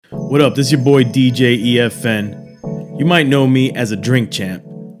What up? This is your boy DJ EFN. You might know me as a drink champ,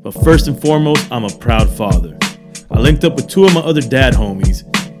 but first and foremost, I'm a proud father. I linked up with two of my other dad homies,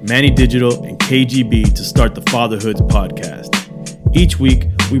 Manny Digital and KGB, to start the Fatherhoods podcast. Each week,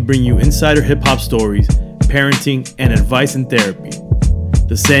 we bring you insider hip-hop stories, parenting, and advice and therapy.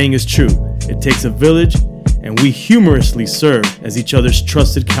 The saying is true, it takes a village, and we humorously serve as each other's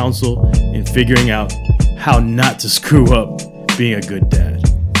trusted counsel in figuring out how not to screw up being a good dad.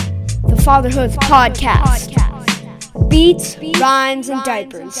 The Fatherhoods Podcast. Beats, rhymes, and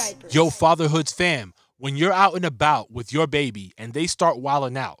diapers. Yo, Fatherhoods fam, when you're out and about with your baby and they start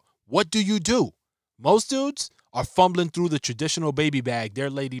wilding out, what do? Most dudes are fumbling through the traditional baby bag their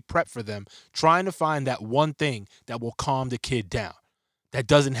lady prepped for them, trying to find that one thing that will calm the kid down. That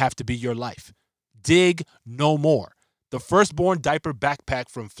doesn't have to be your life. Dig no more. The firstborn diaper backpack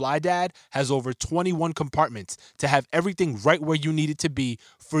from Fly Dad has over 21 compartments to have everything right where you need it to be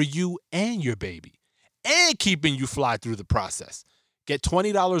for you and your baby, and keeping you fly through the process. Get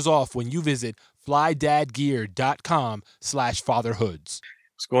 $20 off when you visit flydadgear.com/fatherhoods.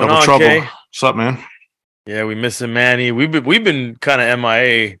 What's going Double on, trouble. Kay? What's up, man? Yeah, we missing Manny. We've been kind of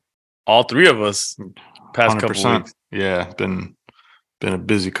MIA, all three of us, past couple weeks. Yeah, been a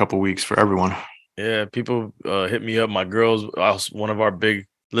busy couple weeks for everyone. Yeah, people hit me up. My girls, one of our big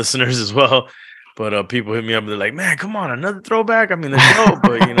listeners as well. But people hit me up and they're like, "Man, come on, another throwback." I mean, the show,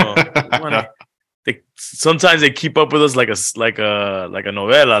 but you know, sometimes they keep up with us like a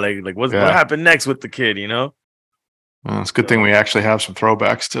novela, like what happened next with the kid, you know? Well, it's a good thing we actually have some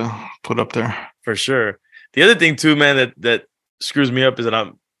throwbacks to put up there. For sure. The other thing too, man, that screws me up is that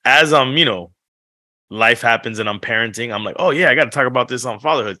I'm life happens and I'm parenting. I'm like, oh yeah, I got to talk about this on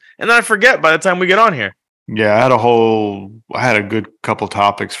fatherhood, and then I forget by the time we get on here. Yeah, I had a good couple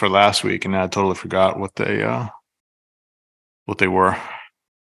topics for last week, and I totally forgot what they were.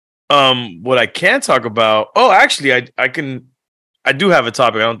 What I can talk about? Oh, actually, I do have a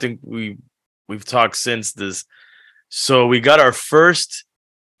topic. I don't think we've talked since this. So we got our first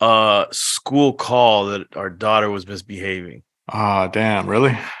school call that our daughter was misbehaving. Ah, damn,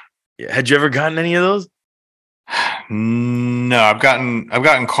 really? Yeah. Had you ever gotten any of those? No, I've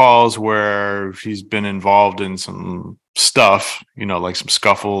gotten calls where she's been involved in some stuff, like some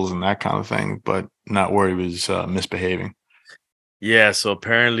scuffles and that kind of thing, but not where he was misbehaving. Yeah, so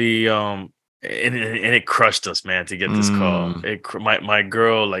apparently, and it crushed us, man, to get this call. My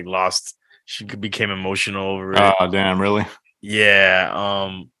girl lost. She became emotional over it. Oh, damn, really?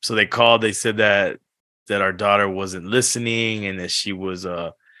 Yeah. So they called. They said that our daughter wasn't listening, and that she was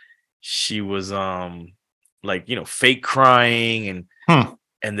fake crying,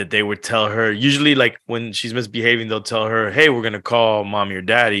 and that they would tell her, usually when she's misbehaving, they'll tell her, "Hey, we're gonna call mommy or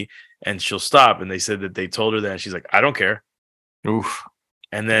daddy," and she'll stop. And they said that they told her that, and she's like, "I don't care." Oof.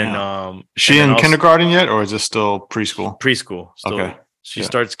 And then is she in kindergarten yet, or is it still preschool? Preschool. Still. Okay. She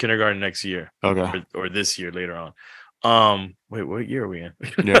starts kindergarten next year. Okay. Or this year later on. Wait, what year are we in?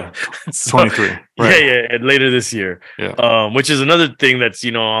 Yeah. So, 23. Right. Yeah, and later this year. Yeah. Which is another thing that's,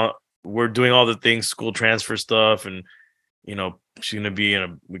 we're doing all the things, school transfer stuff, and she's gonna be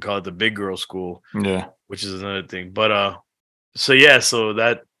we call it the big girl school. Yeah. Which is another thing. But so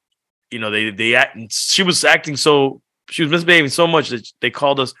that she was misbehaving so much that they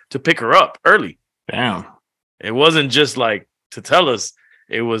called us to pick her up early. Damn. It wasn't just to tell us,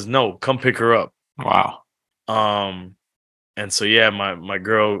 it was no, come pick her up. Wow. And so my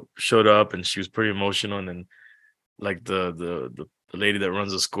girl showed up and she was pretty emotional, and then the lady that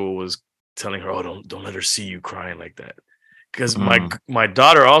runs the school was telling her, "Oh, don't let her see you crying like that," because my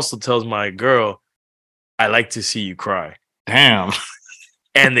daughter also tells my girl, "I like to see you cry." Damn.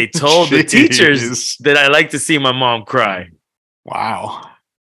 And they told the teachers that I like to see my mom cry. Wow.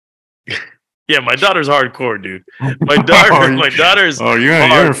 Yeah, my daughter's hardcore, dude. My daughter's. Oh, you're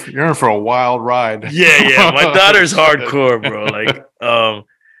in for a wild ride. Yeah. My daughter's hardcore, bro.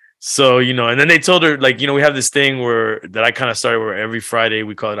 So and then they told her we have this thing that I kind of started where every Friday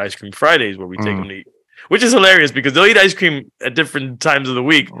we call it Ice Cream Fridays, where we take them to eat, which is hilarious because they'll eat ice cream at different times of the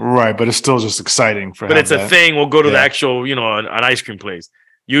week. Right, but it's still just exciting for. But it's a thing. We'll go to the actual an ice cream place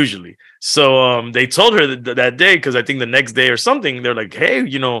usually. So they told her that day, because I think the next day or something they're like, "Hey,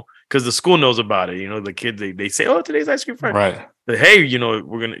 because the school knows about it. The kids they say, "Oh, today's ice cream Friday." Right. But hey,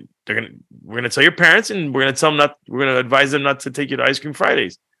 we're gonna tell your parents, and we're gonna tell them we're gonna advise them not to take you to ice cream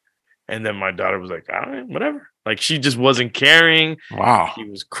Fridays. And then my daughter was like, "I don't know, whatever." She just wasn't caring. Wow. She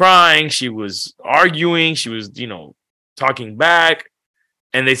was crying. She was arguing. She was talking back.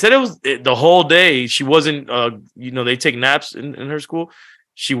 And they said the whole day she wasn't. They take naps in her school.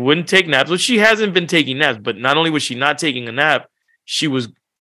 She wouldn't take naps. Well, she hasn't been taking naps. But not only was she not taking a nap, she was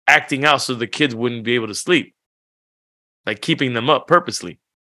acting out so the kids wouldn't be able to sleep, like keeping them up purposely.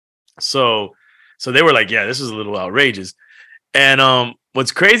 So they were like, yeah, this is a little outrageous. And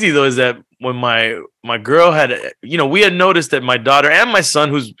what's crazy though is that when my girl had, we had noticed that my daughter and my son,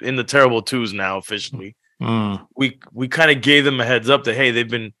 who's in the terrible twos now officially, we kind of gave them a heads up that, hey, they've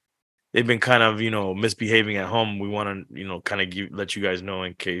been kind of misbehaving at home. We want to kind of let you guys know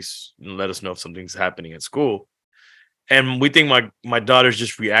in case, let us know if something's happening at school. And we think my daughter's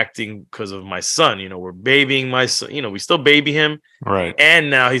just reacting because of my son. We're babying my son. We still baby him, right? And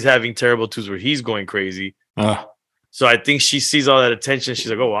now he's having terrible twos where he's going crazy. So I think she sees all that attention. She's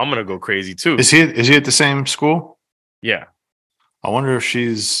like, "Oh, I'm gonna go crazy too." Is he at the same school? Yeah. I wonder if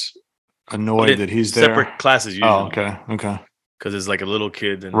she's annoyed that he's there. Separate classes usually. Oh, okay. Because it's like a little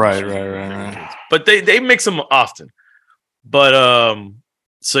kid and right. But they mix them often. But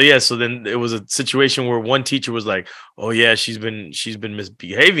so then it was a situation where one teacher was like, "Oh yeah, she's been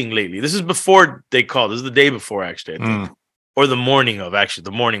misbehaving lately." This is before they called. This is the day before, actually, I think, or the morning of. Actually,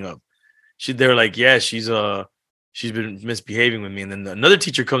 the morning of. They're like, "Yeah, she's been misbehaving with me." And then another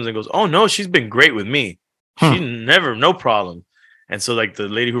teacher comes and goes, "Oh no, she's been great with me. She never, no problem." And so like the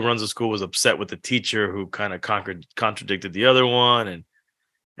lady who runs the school was upset with the teacher who kind of contradicted the other one,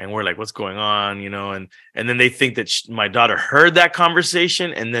 and we're like, what's going on, and then they think that my daughter heard that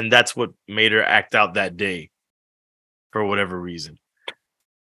conversation, and then that's what made her act out that day for whatever reason.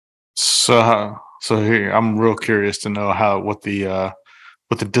 So here, I'm real curious to know what the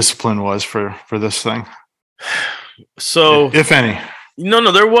discipline was for this thing. So if any.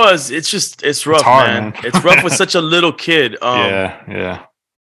 No, there was. It's rough, it's hard, man. It's rough with such a little kid. Yeah.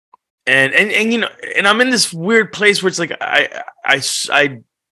 And I'm in this weird place where it's like I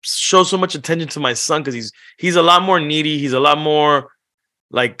show so much attention to my son because he's a lot more needy. He's a lot more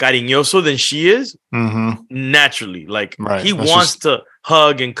like cariñoso than she is naturally. Like he wants to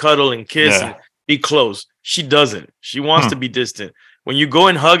hug and cuddle and kiss and be close. She doesn't. She wants to be distant. When you go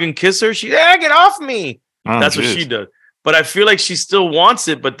and hug and kiss her, get off me. That's what she does. But I feel like she still wants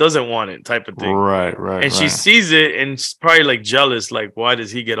it, but doesn't want it, type of thing. Right. And she sees it and she's probably like jealous. Like, why does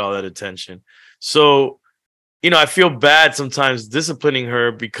he get all that attention? So, I feel bad sometimes disciplining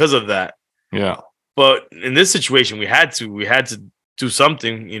her because of that. Yeah. But in this situation, we had to do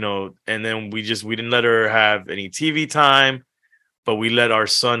something, and then we didn't let her have any TV time, but we let our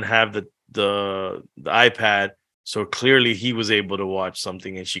son have the iPad. So clearly he was able to watch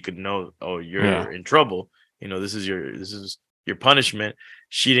something and she could know, oh, you're in trouble. This is your punishment.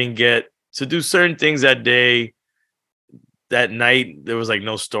 She didn't get to do certain things that day. That night, there was like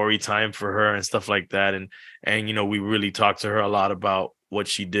no story time for her and stuff like that. And we really talked to her a lot about what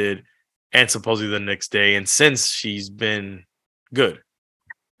she did and supposedly the next day. And since she's been good.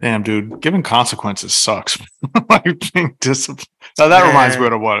 Damn, dude, giving consequences sucks. Like being disciplined. Now that reminds me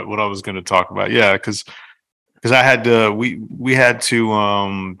of what I was going to talk about. Yeah, because I had to, we had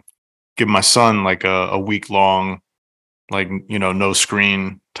to give my son like a week long, like, no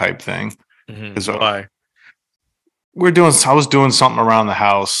screen type thing. Why? I was doing something around the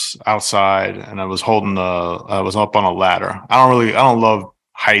house outside, and I was up on a ladder. I don't love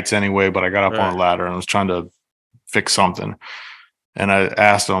heights anyway, but I got up on a ladder and I was trying to fix something. And I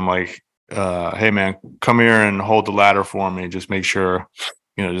asked him like, hey man, come here and hold the ladder for me. Just make sure,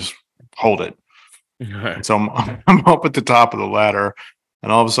 just hold it. Right. So I'm up at the top of the ladder,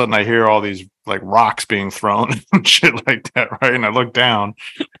 and all of a sudden I hear all these like rocks being thrown and shit like that, right? And I look down,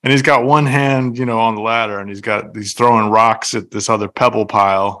 and he's got one hand, on the ladder, and he's throwing rocks at this other pebble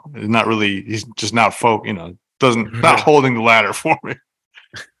pile. He's just not not holding the ladder for me.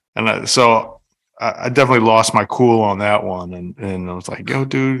 And I definitely lost my cool on that one, and I was like, yo,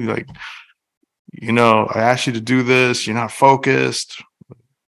 dude, like, I asked you to do this, you're not focused.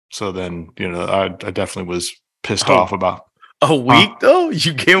 So then, I definitely was pissed off about a week though.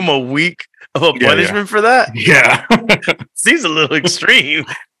 You gave him a week of a punishment for that. Yeah, seems a little extreme.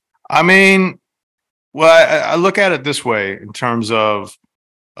 I mean, well, I look at it this way in terms of,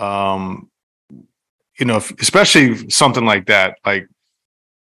 especially something like that. Like,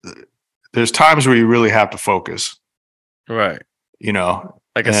 there's times where you really have to focus, right?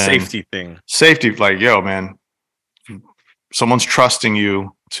 Like a safety thing. Safety, like, yo, man, someone's trusting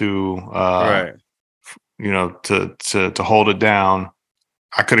you to to hold it down.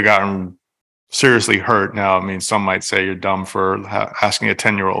 I could have gotten seriously hurt. Now, I mean, some might say you're dumb for asking a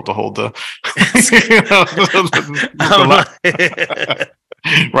 10-year-old to hold the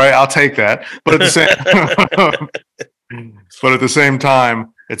right. I'll take that, but at the same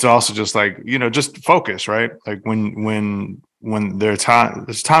time, it's also just like, just focus, right? Like when there's time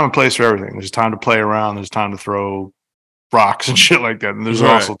and place for everything. There's time to play around. There's time to throw rocks and shit like that. And there's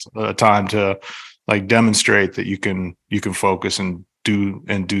Right. also a time to like demonstrate that you can focus and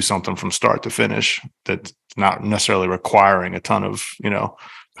do something from start to finish that's not necessarily requiring a ton of,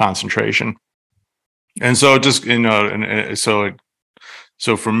 concentration. And so just,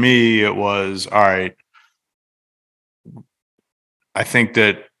 so for me, it was, all right, I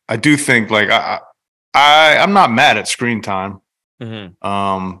do think like I'm not mad at screen time.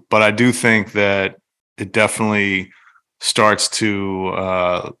 But I do think that it definitely starts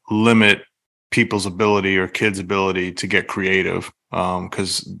to limit people's ability or kids' ability to get creative.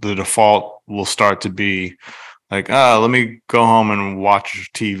 Because the default will start to be like, let me go home and watch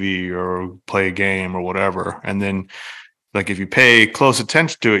TV or play a game or whatever. And then, like, if you pay close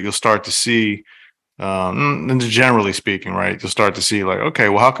attention to it, you'll start to see, and generally speaking, right, you'll start to see like, okay,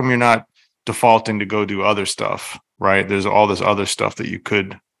 well, how come you're not defaulting to go do other stuff, right? There's all this other stuff that you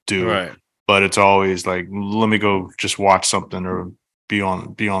could do, Right. but it's always like, let me go just watch something or be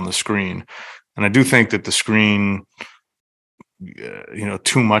on the screen. And I do think that the screen,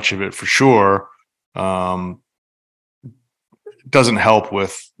 too much of it for sure, doesn't help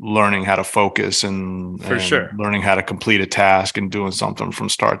with learning how to focus and sure. learning how to complete a task and doing something from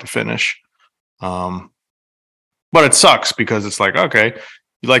start to finish. But it sucks because it's like, okay,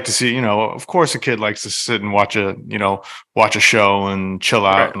 you like to see, of course a kid likes to sit and watch a show and chill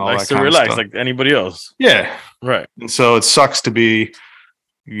out Right. and all Likes that to kind relax of stuff. like anybody else. Yeah. Right. And so it sucks to be,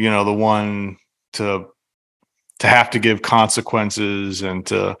 the one to have to give consequences and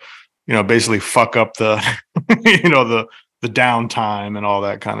to, basically fuck up the, the downtime and all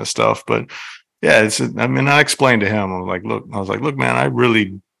that kind of stuff. But yeah, I explained to him, I was like, look, man, I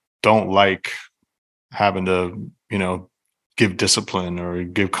really don't like having to, give discipline or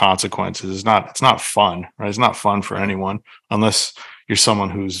give consequences. It's not fun, right? It's not fun for anyone unless you're someone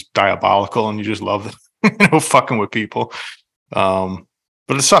who's diabolical and you just love, fucking with people. But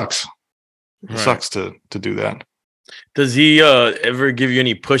it sucks. It sucks to do that. Does he ever give you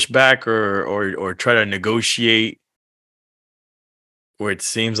any pushback or try to negotiate where it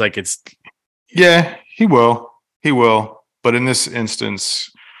seems like it's Yeah, he will. He will. But in this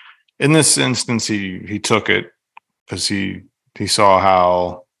instance, he took it because he saw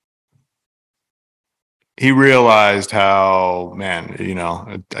how he realized how, man,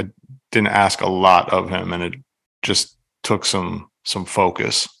 I didn't ask a lot of him, and it just took some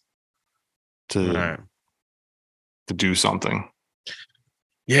focus to do something.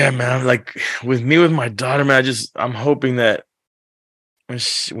 Yeah, man. Like with my daughter, man, I'm hoping that when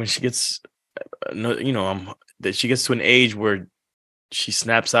she gets, that she gets to an age where she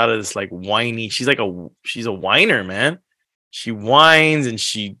snaps out of this like whiny. She's a whiner, man. She whines and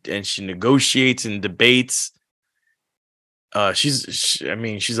she negotiates and debates. She's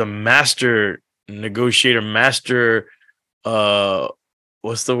a master negotiator, master.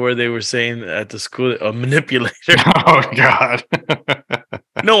 What's the word they were saying at the school? A manipulator. Oh God.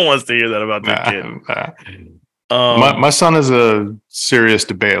 No one wants to hear that about their kid. My son is a serious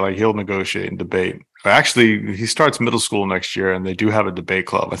debate. Like he'll negotiate and debate. Actually, he starts middle school next year, and they do have a debate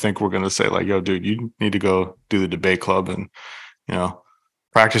club. I think we're going to say like, "Yo, dude, you need to go do the debate club and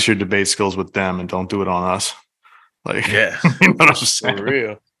practice your debate skills with them, and don't do it on us." Like, yeah, you know what I'm saying? for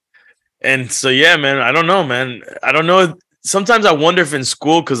real. And so, yeah, man, I don't know, man. I don't know. Sometimes I wonder if in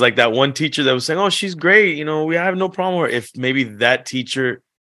school, because like that one teacher that was saying, "Oh, she's great," we have no problem with her. If maybe that teacher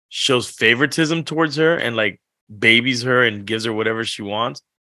shows favoritism towards her and like babies her and gives her whatever she wants.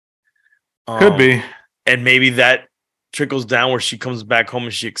 Could be. And maybe that trickles down where she comes back home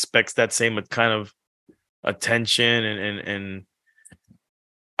and she expects that same kind of attention and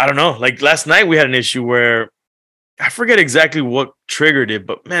I don't know. Like last night we had an issue where I forget exactly what triggered it,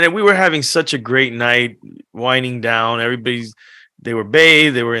 but man, we were having such a great night, winding down. They were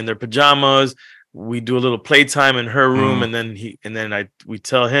bathed, they were in their pajamas. We do a little playtime in her room, and then we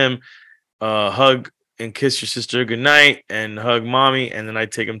tell him, hug and kiss your sister good night and hug mommy, and then I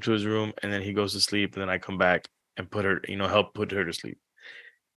take him to his room and then he goes to sleep, and then I come back and help put her to sleep.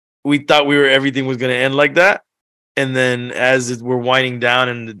 We thought everything was gonna end like that. And then as we're winding down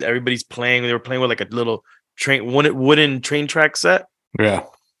and everybody's playing, they were playing with like a little wooden train track set. Yeah.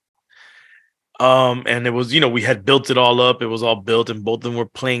 And it was, we had built it all up. It was all built and both of them were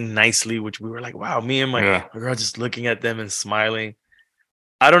playing nicely, which we were like, wow, me and my girl just looking at them and smiling.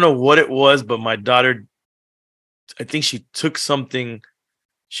 I don't know what it was, but my daughter, I think she took something.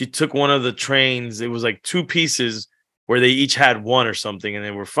 She took one of the trains. It was like two pieces where they each had one or something, and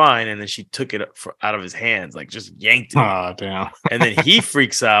they were fine. And then she took it out of his hands, like just yanked it. Oh, damn. And then he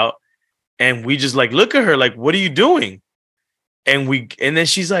freaks out, and we just like look at her, like, "What are you doing?" And then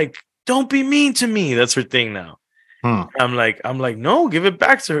she's like, "Don't be mean to me." That's her thing now. I'm like, no, give it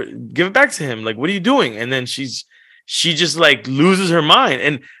back to her. Give it back to him. Like, what are you doing? And then she just like loses her mind.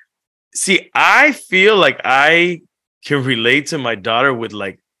 And see, I feel like I can relate to my daughter with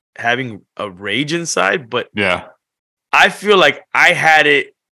like having a rage inside, but Yeah. I feel like I had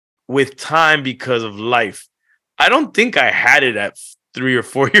it with time because of life. I don't think I had it at 3 or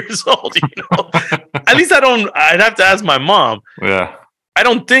 4 years old, you know. At least I'd have to ask my mom. Yeah. I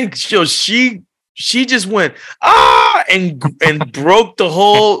don't think she just went and broke the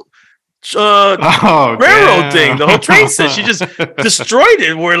whole railroad thing, the whole train set. She just destroyed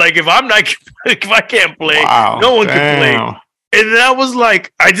it. Where like if I can't play, no one can play. And that was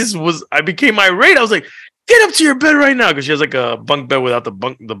like I became irate. I was like, get up to your bed right now, because she has like a bunk bed without the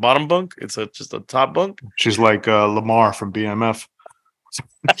bottom bunk. It's just a top bunk. She's like Lamar from BMF.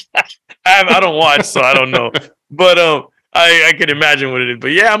 I don't watch, so I don't know. But I can imagine what it is.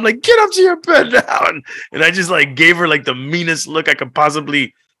 But yeah, I'm like, get up to your bed now, and I just like gave her like the meanest look I could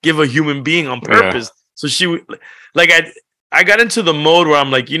possibly give a human being on purpose. Yeah. So she like I got into the mode where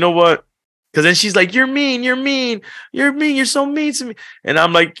I'm like, you know what? Because then she's like, you're mean, you're so mean to me. And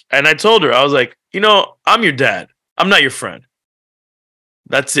I'm like, and I told her, I was like, you know, I'm your dad. I'm not your friend.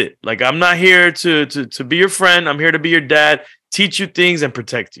 That's it. Like, I'm not here to be your friend. I'm here to be your dad, teach you things and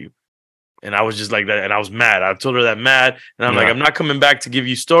protect you. And I was just like that. And I was mad. I told her that mad. And I'm like, I'm not coming back to give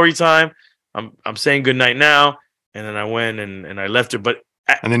you story time. I'm saying goodnight now. And then I went and I left her. But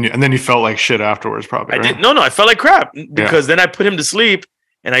and then you felt like shit afterwards, probably. I did. No, I felt like crap because then I put him to sleep.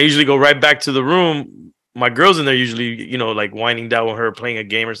 And I usually go right back to the room. My girl's in there usually, you know, like winding down with her, playing a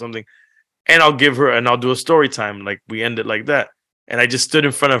game or something. And I'll give her, and I'll do a story time. Like we end it like that. And I just stood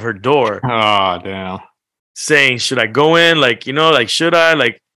in front of her door. Oh, damn. Saying, should I go in? Like, you know, like, should I?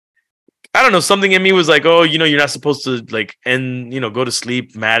 Like, I don't know. Something in me was like, oh, you know, you're not supposed to like go to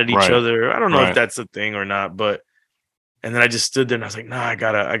sleep mad at each other. I don't know if that's a thing or not. But, and then I just stood there and I was like, nah, I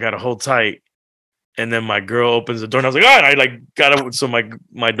gotta hold tight. And then my girl opens the door and I was like, oh, and I like got up so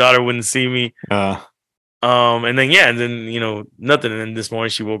my daughter wouldn't see me. And then you know, nothing. And then this morning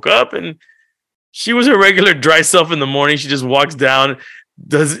she woke up and she was her regular dry self in the morning. She just walks down,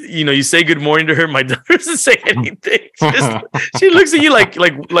 you say good morning to her. My daughter doesn't say anything. She looks at you like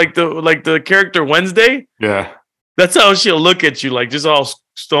the character Wednesday. Yeah. That's how she'll look at you, like just all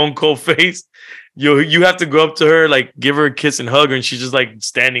stone cold face. You have to go up to her, like give her a kiss and hug her, and she's just like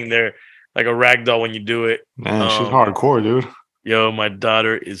standing there like a rag doll when you do it. Man, she's hardcore, dude. Yo, my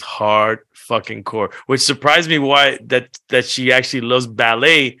daughter is hard fucking core, which surprised me why that she actually loves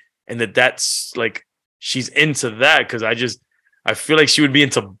ballet and that's like she's into that, because I feel like she would be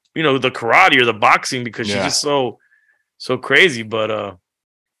into, you know, the karate or the boxing because she's just so crazy. But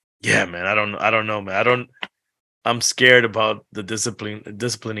yeah, man, I don't know, man. I'm scared about the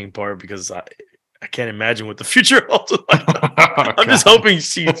disciplining part because I can't imagine what the future holds. I'm just hoping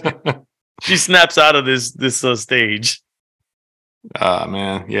she snaps out of this stage.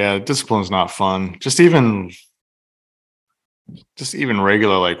 Man, yeah, discipline's not fun. Just even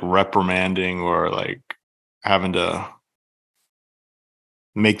regular like reprimanding or like having to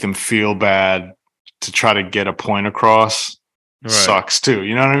make them feel bad to try to get a point across sucks too.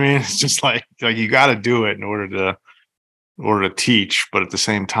 You know what I mean? It's just like you got to do it in order to teach, but at the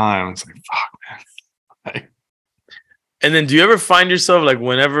same time, it's like fuck, man. And then, do you ever find yourself like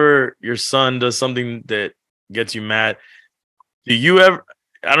whenever your son does something that gets you mad? Do you ever?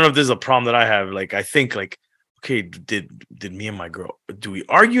 I don't know if this is a problem that I have. Like, I think like, okay, did me and my girl, do we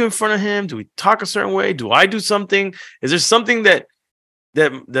argue in front of him? Do we talk a certain way? Do I do something? Is there something that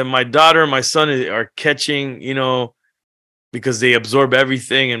my daughter and my son are catching? You know, because they absorb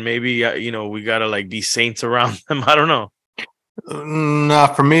everything, and maybe you know, we gotta like be saints around them. I don't know. Nah,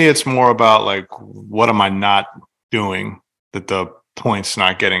 for me, it's more about like, what am I not doing that the point's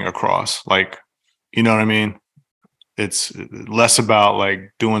not getting across? Like, you know what I mean? It's less about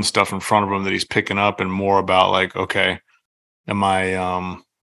like doing stuff in front of him that he's picking up and more about like, okay, am I am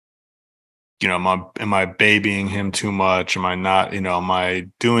I babying him too much? Am I not, you know, am I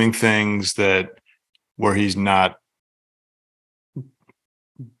doing things where he's not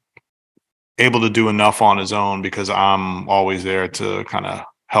able to do enough on his own because I'm always there to kind of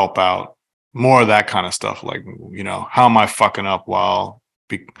help out? More of that kind of stuff. Like, you know, how am I fucking up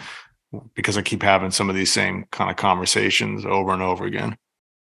because I keep having some of these same kind of conversations over and over again.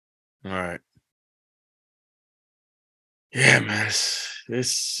 All right. Yeah, man.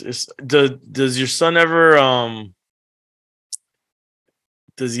 Does your son ever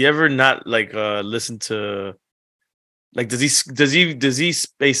does he ever not like listen to, like, does he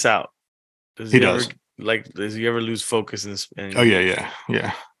space out? Does he does. Does he ever lose focus and oh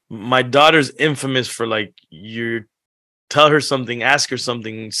yeah. My daughter's infamous for like, you're tell her something, ask her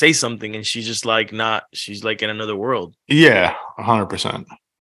something, say something, and she's just like not. She's like in another world. Yeah, 100%.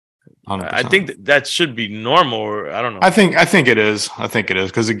 I think that should be normal, or I don't know. I think it is. I think it is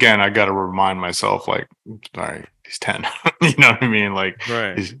because again, I got to remind myself, like, all right, he's 10. You know what I mean? Like,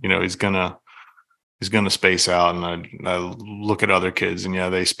 Right. he's gonna space out, and I look at other kids, and yeah,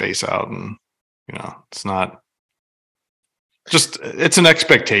 they space out, and it's not just it's an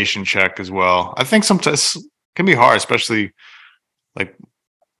expectation check as well. I think sometimes it can be hard, especially like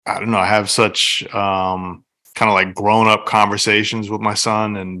I don't know. I have such kind of like grown up conversations with my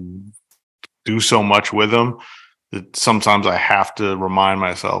son and do so much with him that sometimes I have to remind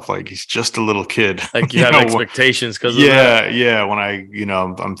myself, like, he's just a little kid. Like you have expectations because yeah. When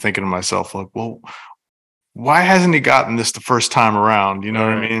I'm thinking to myself, like, well, why hasn't he gotten this the first time around? You know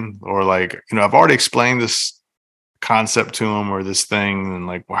what I mean? Or like, I've already explained this concept to him or this thing, and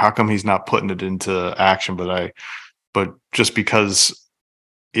like, well, how come he's not putting it into action? But just because,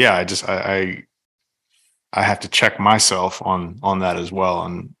 yeah, I have to check myself on that as well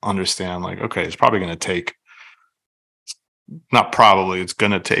and understand, like, okay, it's probably going to take, not probably, it's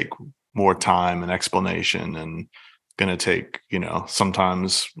going to take more time and explanation, and going to take,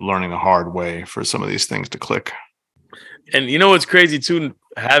 sometimes learning the hard way for some of these things to click. And what's crazy too,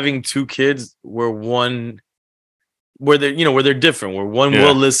 having two kids where they're different, where one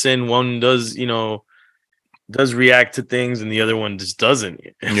will listen, one does react to things, and the other one just doesn't.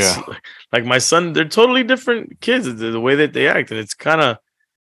 Yeah. Like my son, they're totally different kids, the way that they act. And it's kind of,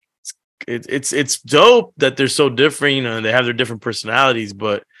 it's dope that they're so different, and they have their different personalities,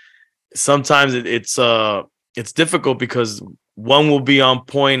 but sometimes it's difficult because one will be on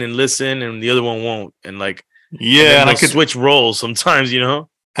point and listen and the other one won't. And like, and I could switch roles sometimes, And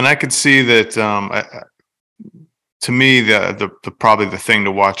I could see that, to me, the probably the thing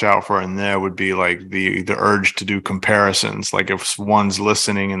to watch out for in there would be like the urge to do comparisons. Like if one's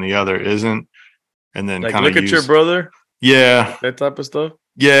listening and the other isn't, and then like look at your brother, that type of stuff.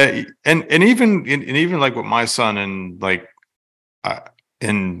 Yeah, and even like with my son and like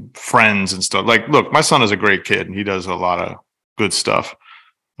and friends and stuff. Like, look, my son is a great kid and he does a lot of good stuff.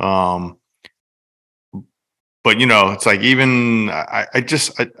 But it's like even I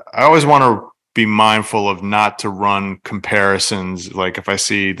always want to be mindful of not to run comparisons. Like if I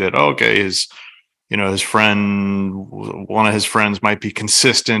see that, his friend, one of his friends might be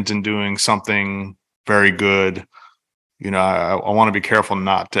consistent in doing something very good. I want to be careful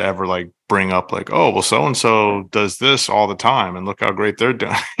not to ever like bring up like, oh, well, so-and-so does this all the time and look how great they're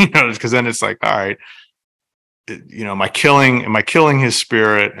doing, because then it's like, all right, am I killing his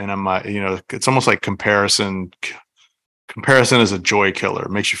spirit? And it's almost like comparison is a joy killer.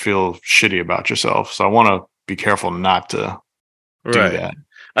 It makes you feel shitty about yourself. So I want to be careful not to do that.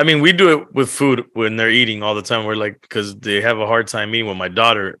 I mean, we do it with food when they're eating all the time. We're like, because they have a hard time eating. When my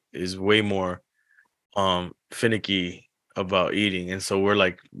daughter is way more finicky about eating, and so we're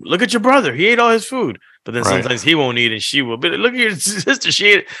like, look at your brother, he ate all his food, but then sometimes he won't eat and she will. But look at your sister, she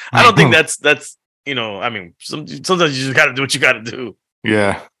ate. I don't think that's I mean, sometimes you just got to do what you got to do.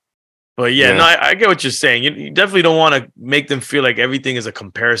 Yeah. But no, I get what you're saying. You definitely don't want to make them feel like everything is a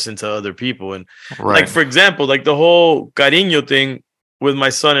comparison to other people. And like, for example, like the whole cariño thing with my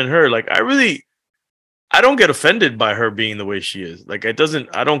son and her, like I don't get offended by her being the way she is. Like I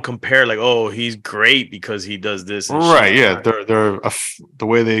don't compare like, oh, he's great because he does this. And right. Yeah. They're the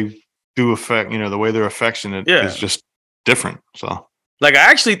way they do affect, the way they're affectionate is just different. So like,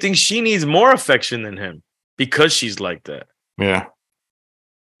 I actually think she needs more affection than him because she's like that. Yeah.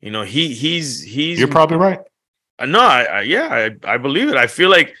 He's. You're probably right. No, I believe it. I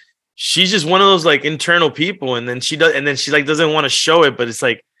feel like she's just one of those like internal people, and then she doesn't want to show it, but it's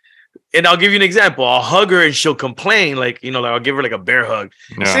like, and I'll give you an example. I'll hug her and she'll complain, like like I'll give her like a bear hug.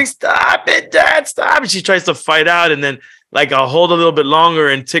 Yeah. She's like, "Stop it, Dad, stop!" And she tries to fight out, and then like I'll hold a little bit longer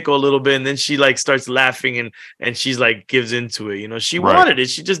and tickle a little bit, and then she like starts laughing and she's like gives into it. She wanted it.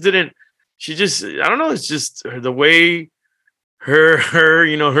 She just didn't. She just, I don't know. It's just the way her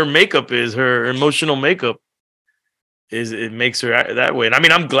her makeup is, her emotional makeup is, it makes her that way. And I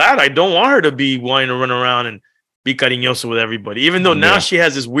mean, I'm glad. I don't want her to be wanting to run around and be cariñoso with everybody, even though now she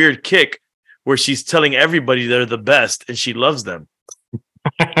has this weird kick where she's telling everybody they're the best and she loves them.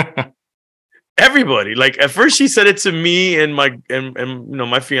 Everybody. Like at first she said it to me and my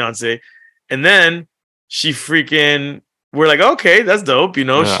my fiance, and then she we're like, okay, that's dope.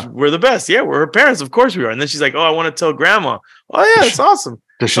 We're the best. Yeah, we're her parents. Of course we are. And then she's like, oh, I want to tell grandma. Oh yeah, it's awesome.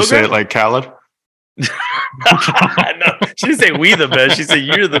 Does she say it like Khaled? No, she didn't say we the best. She said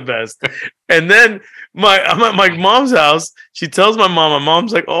you're the best. And then I'm at my mom's house. She tells my mom. My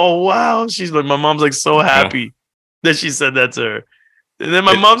mom's like, oh wow. She's like, my mom's like so happy. that she said that to her. And then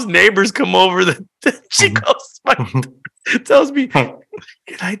my mom's neighbors come over. She goes, tells me, "Can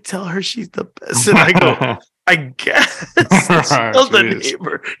I tell her she's the best?" And I go, "I guess." She tells the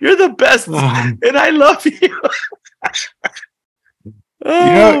neighbor, "You're the best, and I love you."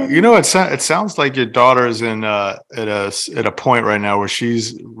 You know, it sounds like your daughter's at a point right now where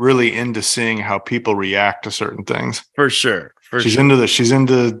she's really into seeing how people react to certain things. For sure. She's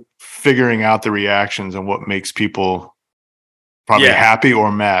into figuring out the reactions and what makes people probably happy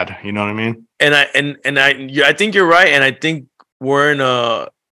or mad. You know what I mean? And I think you're right. And I think we're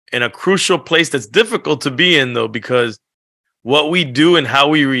in a crucial place that's difficult to be in, though, because what we do and how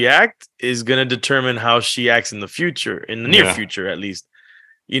we react is going to determine how she acts in the future, in the near future, at least.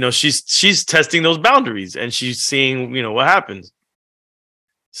 You know, she's testing those boundaries and she's seeing, what happens.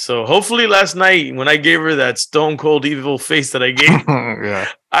 So hopefully last night when I gave her that stone cold evil face that I gave,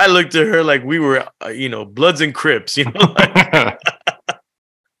 I looked at her like we were, Bloods and Crips, Like,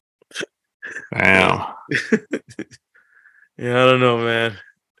 damn. Yeah, I don't know, man.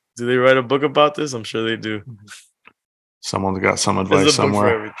 Do they write a book about this? I'm sure they do. Someone's got some advice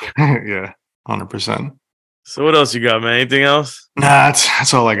somewhere. Yeah, 100%. So what else you got, man? Anything else? Nah,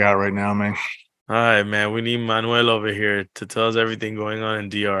 that's all I got right now, man. All right, man. We need Manuel over here to tell us everything going on in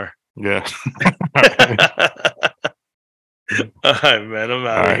DR. Yeah. All right, man. I'm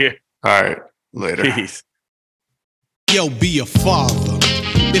out of here. All right. Later. Peace. Yo, be a father.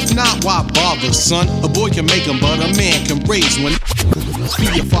 If not, why bother, son? A boy can make them, but a man can raise one.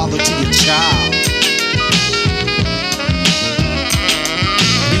 Be a father to your child.